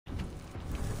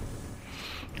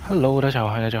Hello，大家好，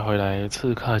欢迎大家回来《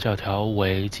刺客教条：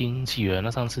维京纪元》。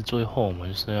那上次最后我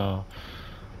们是要，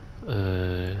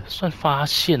算发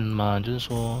现吗？就是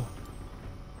说，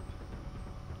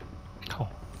靠，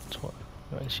错了，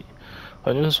没关系。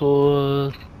反正就是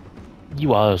说，伊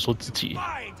瓦尔说自己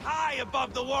，Fight high above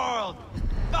the world!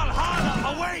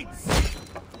 Valhalla awaits!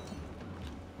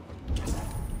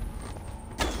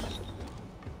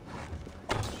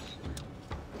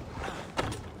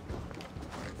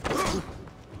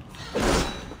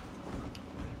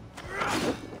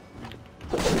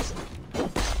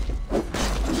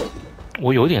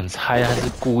 我有点猜他是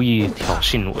故意挑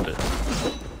衅我的。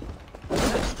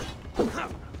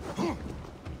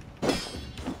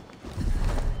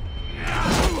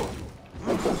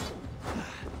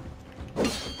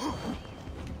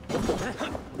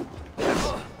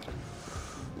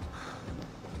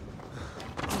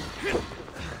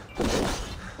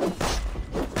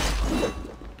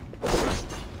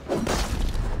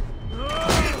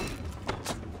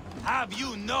Have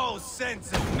you no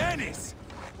sense of menace?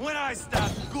 When I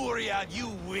stab Guriad, you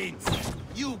wince.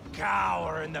 You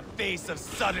cower in the face of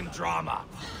sudden drama.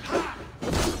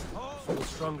 Feel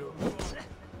stronger.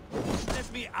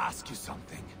 Let me ask you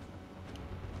something.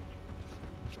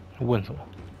 问什么？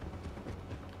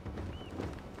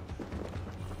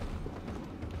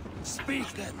 Speak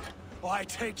then, or I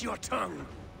take your tongue.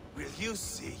 Will you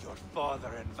see your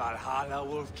father in Valhalla,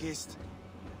 Wolf-Kissed?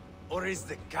 Or is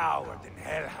the coward in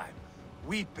Helheim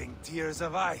weeping tears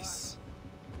of ice?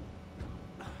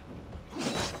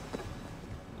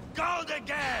 Gold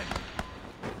again!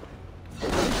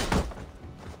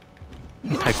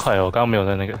 太快了，我刚刚没有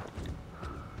在那个。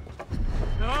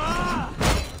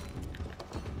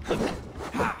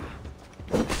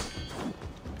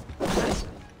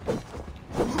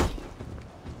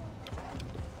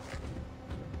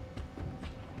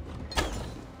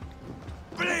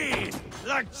Bleed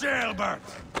like jailbird!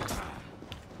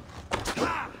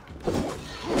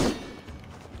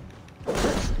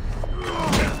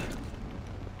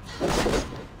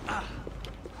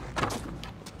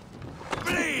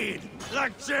 Bleed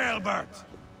like jailbird!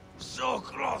 So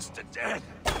close to death!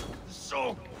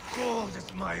 So cold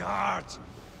is my heart!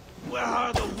 Where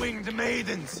are the winged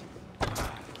maidens?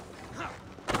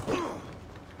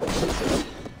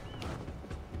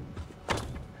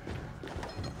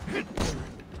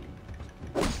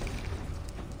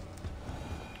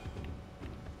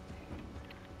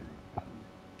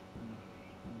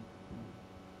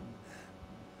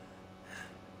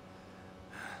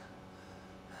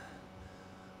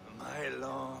 'My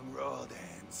long road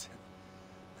ends.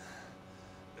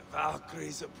 The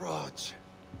Valkyries approach.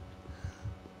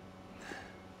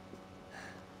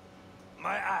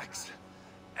 My axe,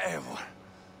 Eivor.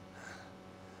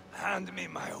 Hand me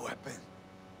my weapon.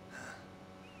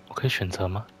 我可以选择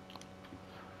吗？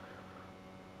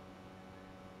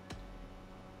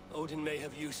 Odin may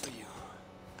have use for you,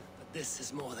 but this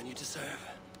is more than you deserve.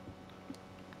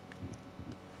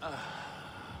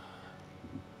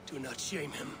 Do not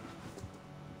shame him.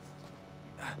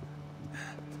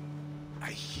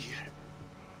 I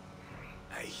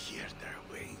hear their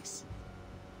wings.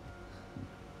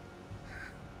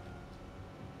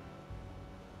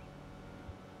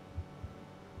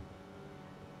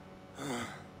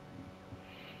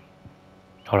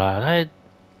 好啦，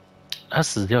他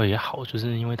死掉也好，就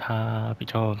是因为他比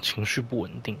较情绪不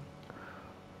稳定。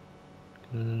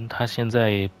他现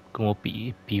在跟我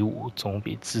比武，总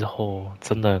比之后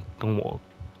真的跟我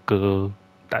哥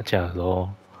打架的时候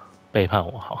背叛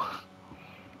我好。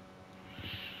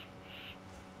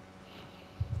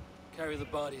Carry the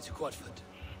body to Quatford.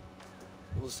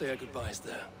 We'll say our goodbyes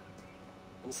there.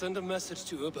 And send a message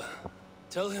to Uba.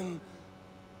 Tell him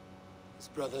his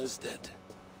brother is dead.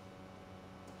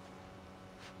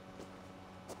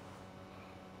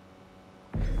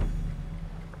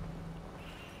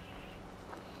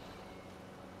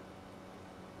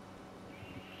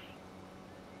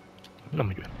 那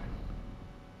么远。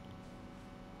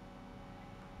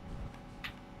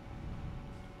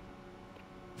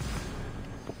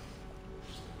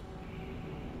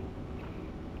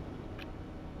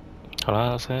好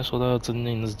啦，现在说到增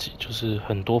进自己，就是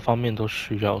很多方面都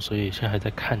需要，所以现在还在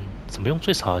看怎么用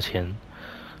最少的钱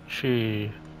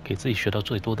去给自己学到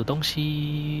最多的东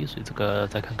西，所以这个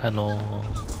再看看咯。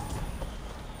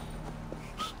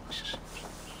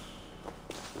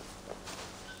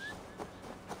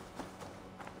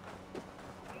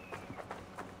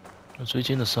最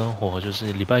近的生活就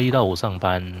是礼拜一到五上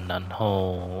班，然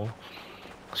后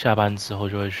下班之后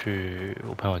就会去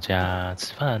我朋友家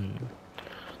吃饭、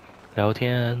聊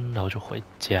天，然后就回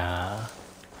家。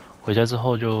回家之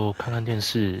后就看看电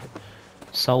视，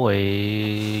稍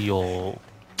微有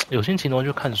心情的话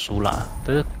就看书啦，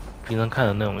但是平常看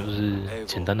的那种就是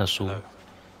简单的书。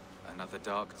Another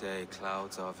dark day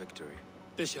clouds our victory.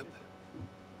 Bishop.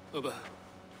 Uber.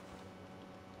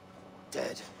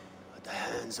 Dead at the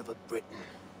hands of a Briton.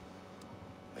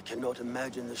 I cannot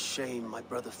imagine the shame my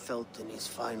brother felt in his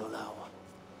final hour.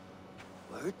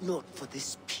 Were it not for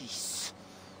this peace...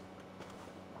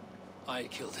 I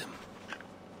killed him.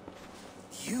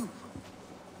 You?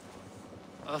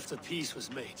 After peace was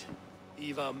made,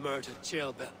 Ivar murdered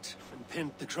Jailbelt and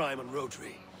pinned the crime on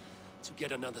Rotary to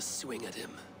get another swing at him.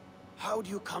 How do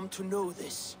you come to know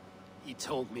this? He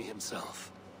told me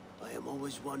himself. I am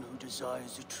always one who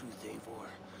desires the truth, Eivor.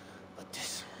 But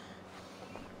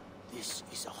this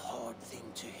is a hard thing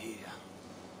to hear.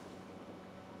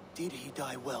 Did he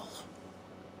die well?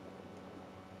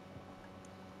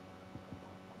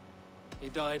 He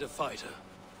died a fighter,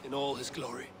 in all his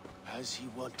glory. As he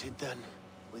wanted then.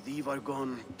 With Ivar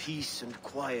gone, peace and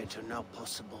quiet are now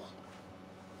possible.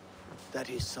 That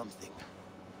is something.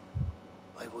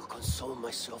 I will console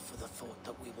myself with the thought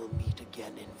that we will meet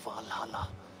again in Valhalla.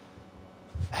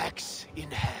 Axe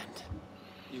in hand.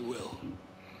 You will.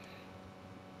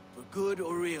 For good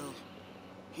or ill,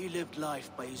 he lived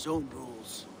life by his own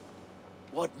rules.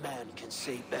 What man can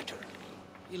say better?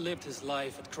 He lived his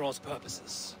life at cross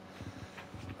purposes.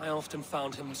 I often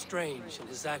found him strange and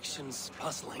his actions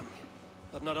puzzling.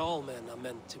 But not all men are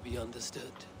meant to be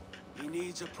understood. He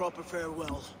needs a proper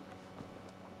farewell.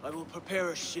 I will prepare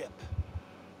a ship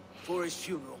for his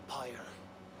funeral pyre.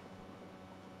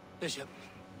 Bishop,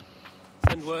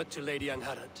 send word to Lady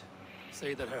Angharad.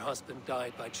 Say that her husband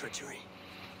died by treachery,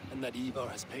 and that Ivar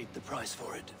has paid the price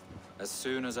for it. As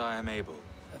soon as I am able.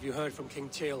 Have you heard from King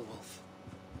Ceolwulf?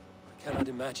 I cannot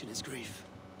imagine his grief.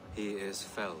 He is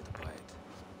felled by it.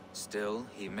 Still,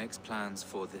 he makes plans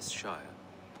for this shire.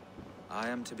 I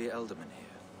am to be Alderman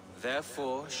here.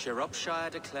 Therefore, Shropshire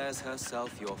declares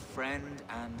herself your friend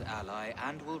and ally,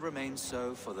 and will remain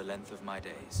so for the length of my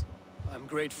days. I'm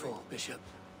grateful, Bishop.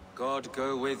 God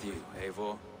go with you,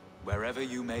 Eivor, wherever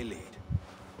you may lead.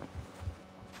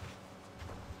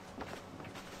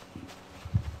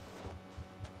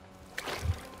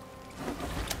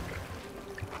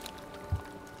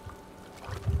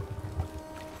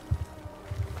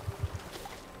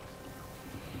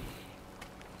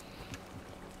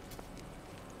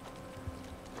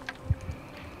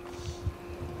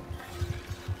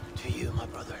 To you, my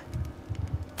brother.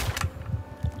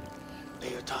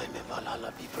 May your time in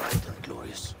Valhalla be bright and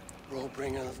glorious.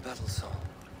 Rollbringer of battle song.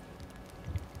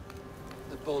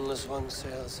 The boneless one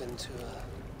sails into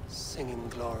a singing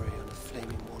glory on a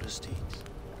flaming water steed.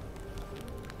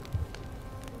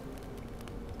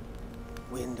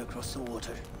 Wind across the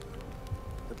water.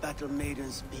 The battle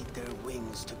maidens beat their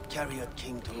wings to carry a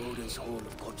king to Odin's hall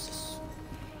of corpses.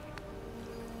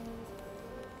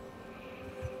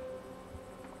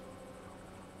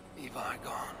 Ivar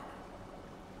gone.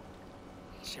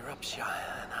 Shropshire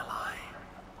an ally.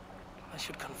 I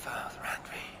should confer with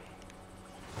Randvi.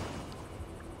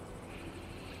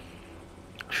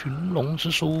 寻龙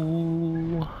之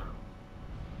书。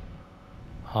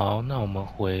好，那我们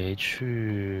回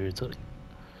去这里。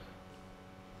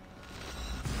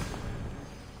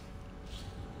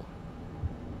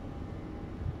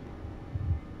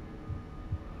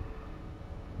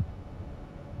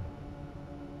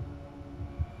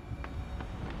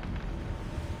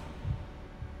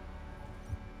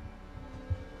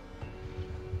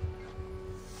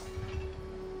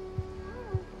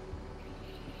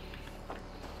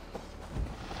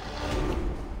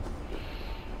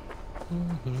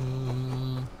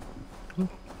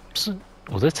是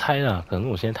我在猜啦，可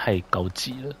能我现在太高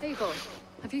级了， Eivor,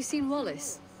 have you seen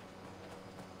Wallace?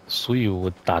 所以我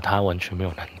打他完全没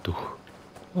有难度。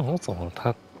哦，怎么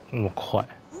他那么快？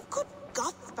 Who could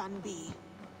Guthban be?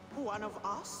 One of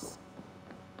us?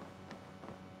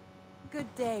 Good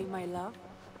day, my love.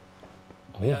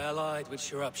 We 哦 are allied with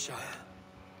Shropshire,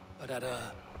 but at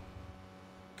a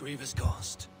grievous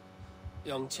cost.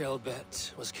 Young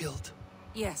Chelbet was killed.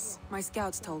 Yes, my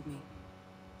scouts told me.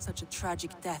 Such a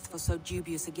tragic death for so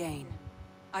dubious a gain.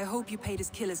 I hope you paid his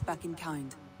killers back in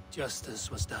kind. Justice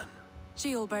was done.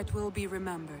 Gilbert will be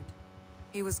remembered.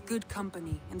 He was good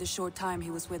company in the short time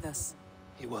he was with us.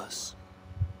 He was.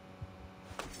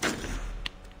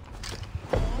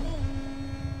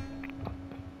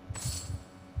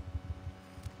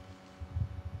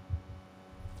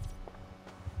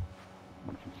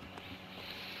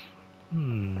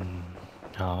 Hmm.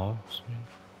 好。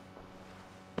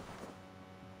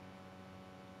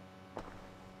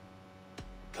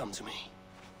Come to me.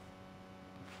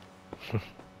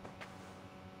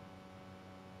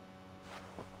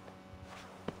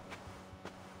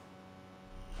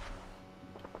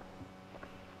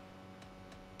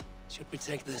 Should we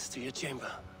take this to your chamber?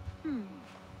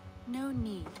 No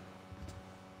need.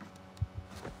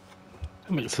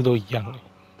 每次都一样哎。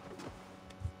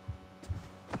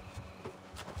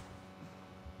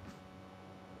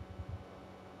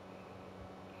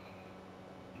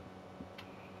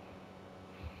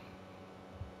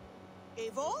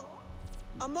Eivor?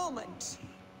 A moment.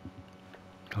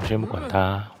 我先不管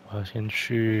他，我要先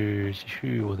去继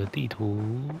续我的地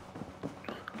图。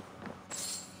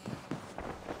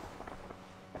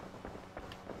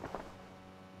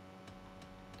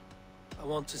I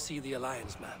want to see the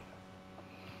Alliance map.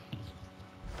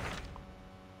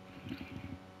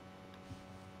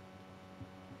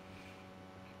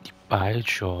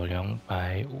 190、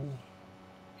250、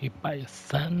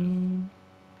130、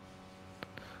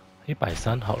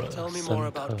130好了。 Tell me more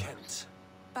about Kent.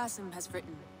 Basim has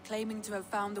written, claiming to have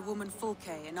found the woman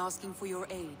Fulke and asking for your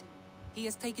aid. He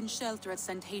has taken shelter at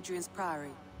St. Hadrian's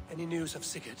Priory. Any news of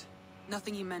Sigurd?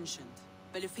 Nothing he mentioned.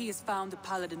 But if he has found the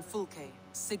paladin Fulke,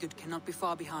 Sigurd cannot be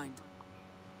far behind.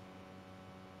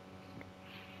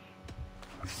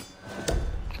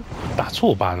 打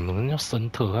错吧？怎么能叫森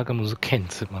特？他根本是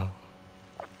Kent 吗？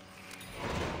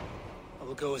 I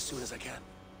will go as soon as I can.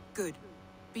 Good.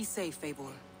 Be safe,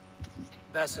 Eivor.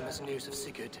 Basim has news of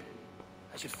Sigurd.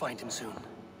 I should find him soon.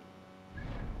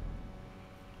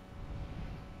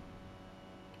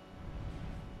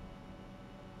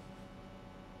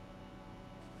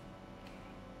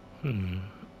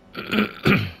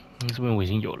 这边我已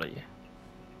经有了耶，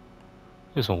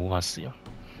为什么无法使用？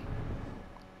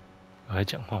我还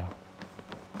讲话吗？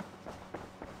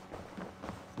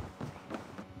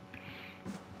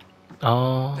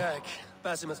哦。 Dag,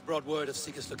 Basim has brought word of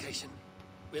Sigurd's location.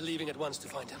 We're leaving at once to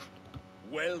find him.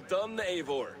 Well done,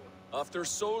 Eivor. After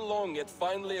so long, it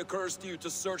finally occurs to you to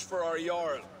search for our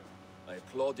Jarl. I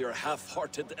applaud your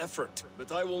half-hearted effort,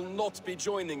 but I will not be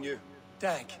joining you.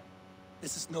 Dag,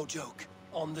 this is no joke.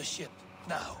 On the ship,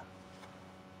 now.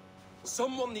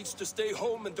 Someone needs to stay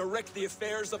home and direct the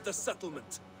affairs of the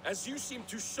settlement. As you seem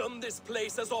to shun this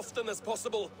place as often as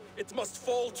possible, it must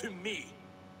fall to me.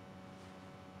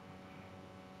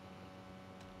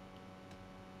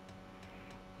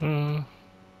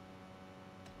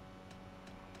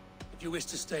 If you wish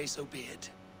to stay, so be it.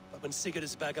 But when Sigurd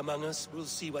is back among us, we'll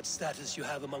see what status you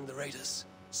have among the raiders.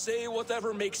 Say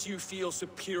whatever makes you feel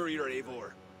superior,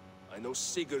 Eivor. I know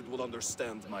Sigurd will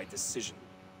understand my decision.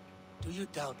 Do you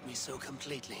doubt me so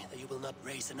completely that you will not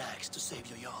raise an axe to save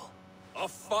your Jarl? A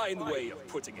fine way of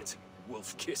putting it,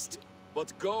 wolf-kissed.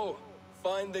 But go,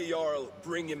 find the Jarl,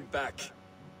 bring him back.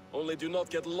 Only do not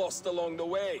get lost along the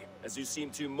way, as you seem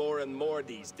to more and more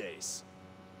these days.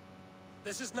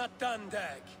 This is not done,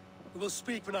 Dag. We will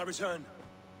speak when I return.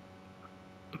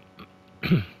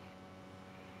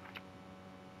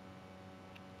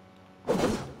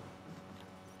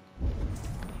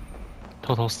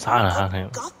 偷偷杀了他，还有。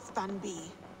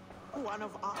 Gothbanby. One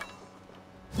of us.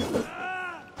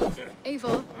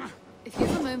 Eivor, if you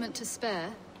have a moment to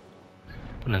spare.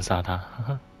 不能杀他，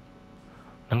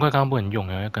难怪刚刚不能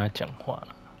用，要跟他讲话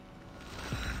了。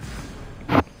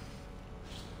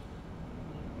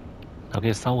我可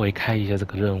以稍微开一下这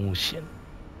个任务线，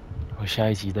我下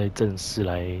一集再正式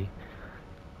来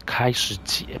开始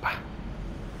解吧。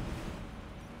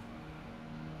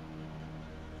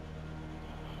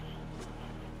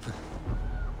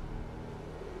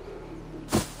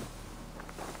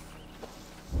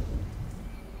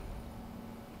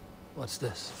 What's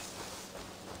this?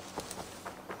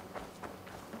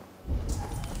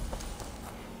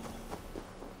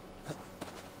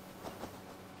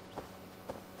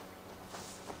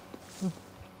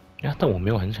呀，但我没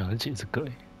有很想要解这个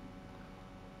哎。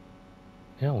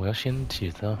等下我要先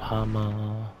解到他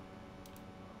吗？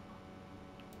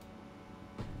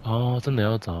哦，真的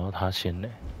要找到他先呢。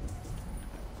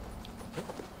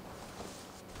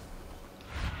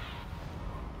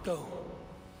 Go.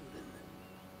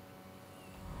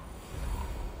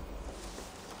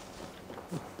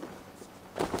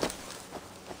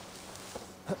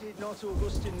 Did not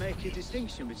Augustine make a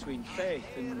distinction between faith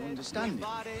and understanding?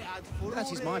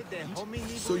 That is my point.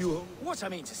 So you... What I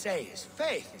mean to say is,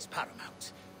 faith is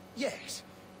paramount. Yes.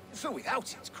 For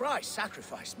without it, Christ's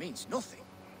sacrifice means nothing.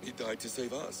 He died to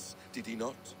save us, did he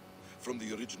not? From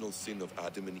the original sin of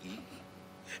Adam and Eve.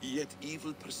 Yet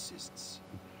evil persists.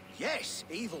 Yes,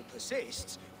 evil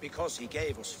persists, because he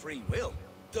gave us free will.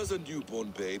 Does a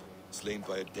newborn babe, slain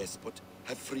by a despot,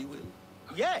 have free will?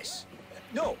 Yes.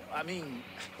 No, I mean...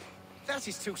 That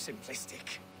is too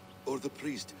simplistic. Or the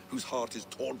priest whose heart is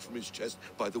torn from his chest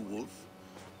by the wolf?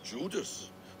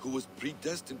 Judas, who was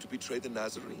predestined to betray the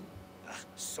Nazarene?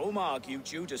 Some argue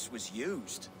Judas was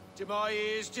used. Do my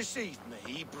ears deceive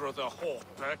me, Brother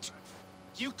Hawkbert?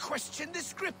 You question the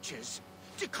scriptures?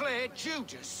 Declare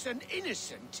Judas an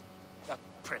innocent? A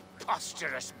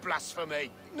preposterous blasphemy!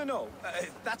 No,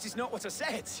 that is not what I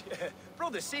said.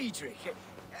 Brother Cedric,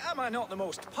 am I not the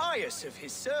most pious of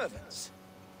his servants?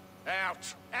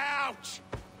 Out! Out!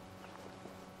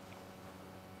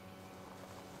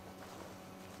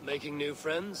 Making new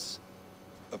friends?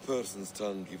 A person's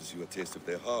tongue gives you a taste of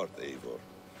their heart, Eivor.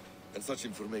 And such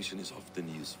information is often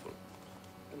useful.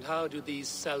 And how do these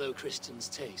sallow Christians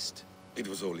taste? It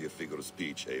was only a figure of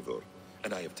speech, Eivor,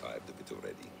 and I have tired of it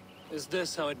already. Is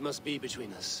this how it must be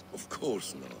between us? Of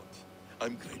course not.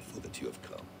 I'm grateful that you have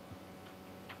come.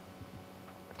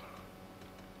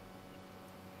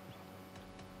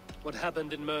 What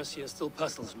happened in Mercia still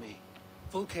puzzles me.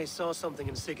 Fulke saw something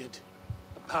in Sigurd.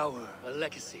 A power, a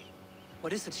legacy.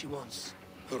 What is it she wants?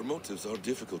 Her motives are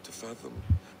difficult to fathom,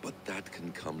 but that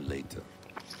can come later.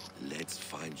 Let's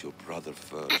find your brother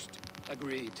first.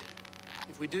 Agreed.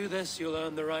 If we do this, you'll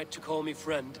earn the right to call me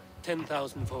friend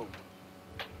 10,000-fold.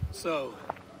 So,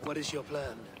 what is your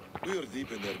plan? We are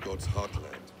deep in their god's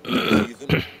heartland. A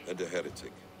heathen and a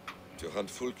heretic. To hunt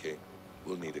Fulke,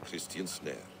 we'll need a Christian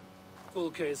snare.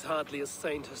 Fulke is hardly a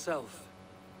saint herself.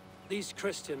 These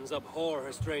Christians abhor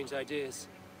her strange ideas.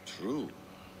 True.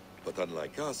 But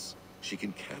unlike us, she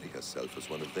can carry herself as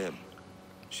one of them.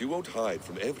 She won't hide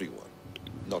from everyone.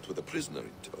 Not with a prisoner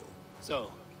in tow.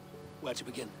 So, where to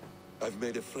begin? I've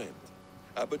made a friend.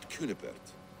 Abbot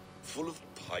Cunibert. Full of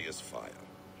pious fire.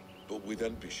 But with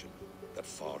ambition that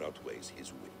far outweighs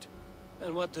his wit.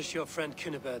 And what does your friend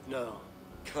Cunibert know?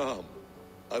 Come.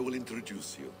 I will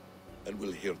introduce you. And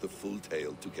we'll hear the full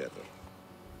tale together.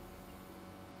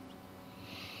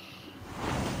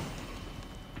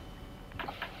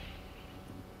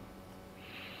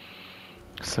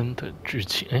 新的剧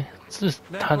情，哎，这是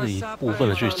它的一部分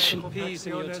的剧情。 I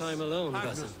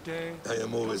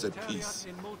am always at peace,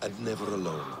 and never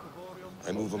alone.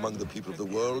 I move among the people of the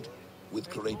world with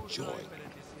great joy.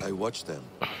 I watch them,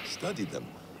 study them,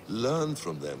 learn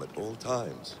from them at all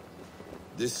times.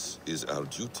 This is our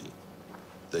duty,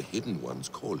 the Hidden One's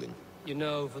calling. You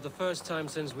know, for the first time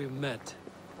since we've met,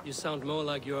 you sound more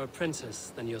like you're a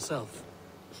princess than yourself.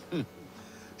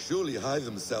 Surely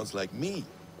Hytham sounds like me,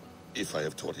 if I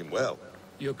have taught him well.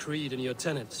 Your creed and your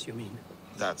tenets, you mean?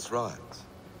 That's right.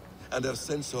 And our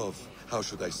sense of, how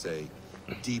should I say,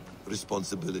 deep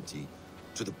responsibility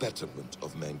to the betterment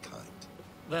of mankind.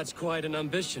 That's quite an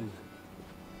ambition.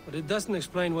 But it doesn't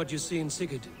explain what you see in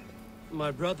Sigurd.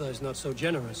 My brother is not so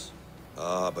generous.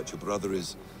 Ah, but your brother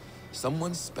is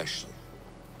someone special,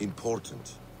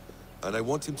 important. And I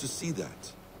want him to see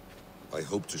that. I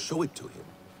hope to show it to him.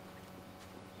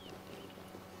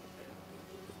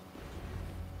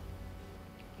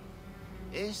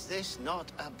 Is this not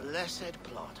a blessed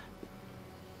plot?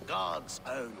 God's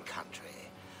own country.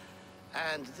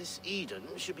 And this Eden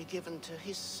should be given to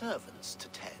his servants to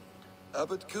tend.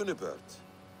 Abbot Cunibert.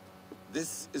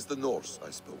 This is the Norse I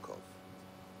spoke of.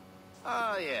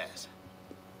 Ah, yes.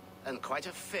 And quite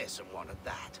a fearsome one at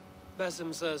that.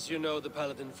 Basim says you know the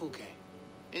paladin Fulke.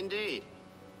 Indeed.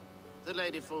 The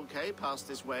Lady Fulke passed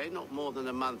this way not more than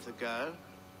a month ago.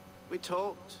 We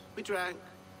talked, we drank.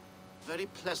 Very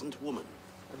pleasant woman.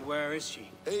 And where is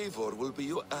she? Eivor will be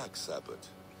your axe, Abbot.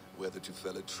 Whether to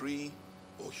fell a tree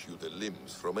or hew the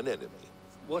limbs from an enemy.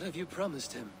 What have you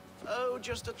promised him? Oh,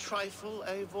 just a trifle,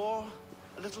 Eivor.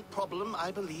 A little problem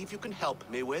I believe you can help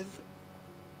me with.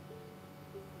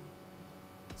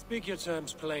 Speak your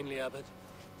terms plainly, Abbot.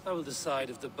 I will decide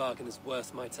if the bargain is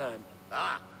worth my time.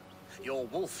 Ah! Your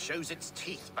wolf shows its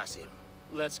teeth, Basim.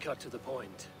 Let's cut to the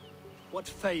point. What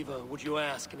favor would you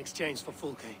ask in exchange for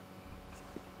Fulke?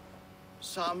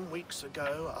 Some weeks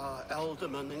ago, our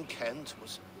alderman in Kent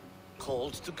was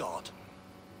called to God.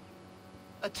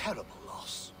 A terrible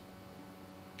loss.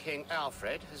 King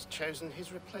Alfred has chosen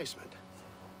his replacement,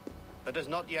 but has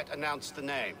not yet announced the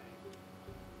name.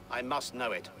 I must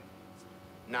know it.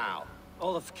 Now.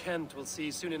 All of Kent will see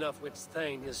soon enough which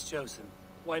Thane is chosen.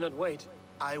 Why not wait?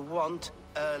 I want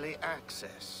early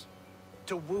access.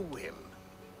 To woo him,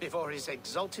 before his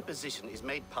exalted position is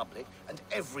made public and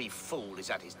every fool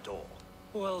is at his door.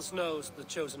 Who else knows the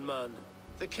chosen man?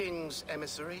 The king's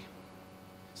emissary.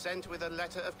 Sent with a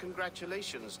letter of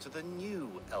congratulations to the new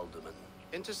alderman.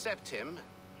 Intercept him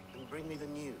and bring me the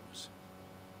news.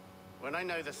 When I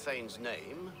know the Thane's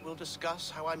name, we'll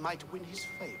discuss how I might win his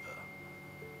favor.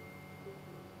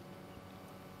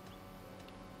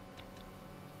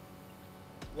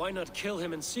 Why not kill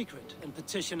him in secret and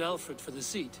petition Alfred for the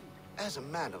seat? As a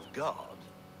man of God,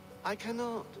 I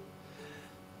cannot.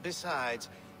 Besides,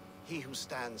 he who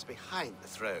stands behind the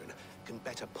throne can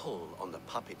better pull on the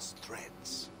puppet's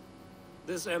threads.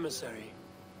 This emissary,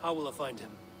 how will I find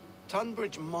him?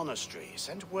 Tunbridge Monastery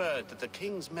sent word that the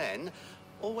king's men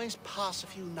always pass a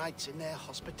few nights in their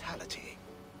hospitality.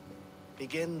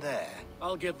 Begin there.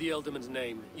 I'll get the Elderman's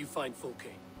name, you find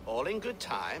Fulke. All in good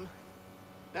time.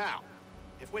 Now,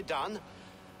 if we're done,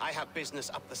 I have business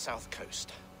up the south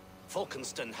coast.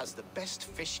 Falkenston has the best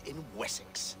fish in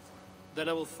Wessex. Then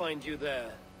I will find you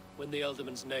there, when the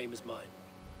Elderman's name is mine.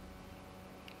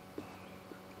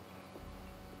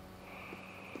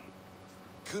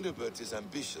 Cunibert is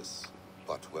ambitious,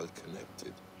 but well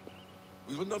connected.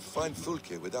 We will not find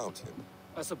Fulke without him.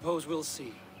 I suppose we'll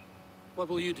see. What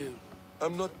will you do?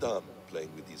 I'm not done playing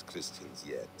with these Christians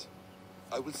yet.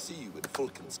 I will see you in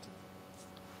Falkenston.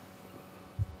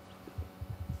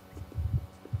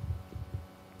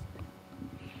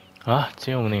 好啦，今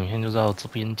天我们的影片就到这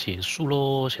边结束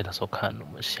喽，谢谢大家收看，我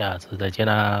们下次再见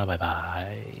啦，拜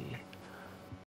拜。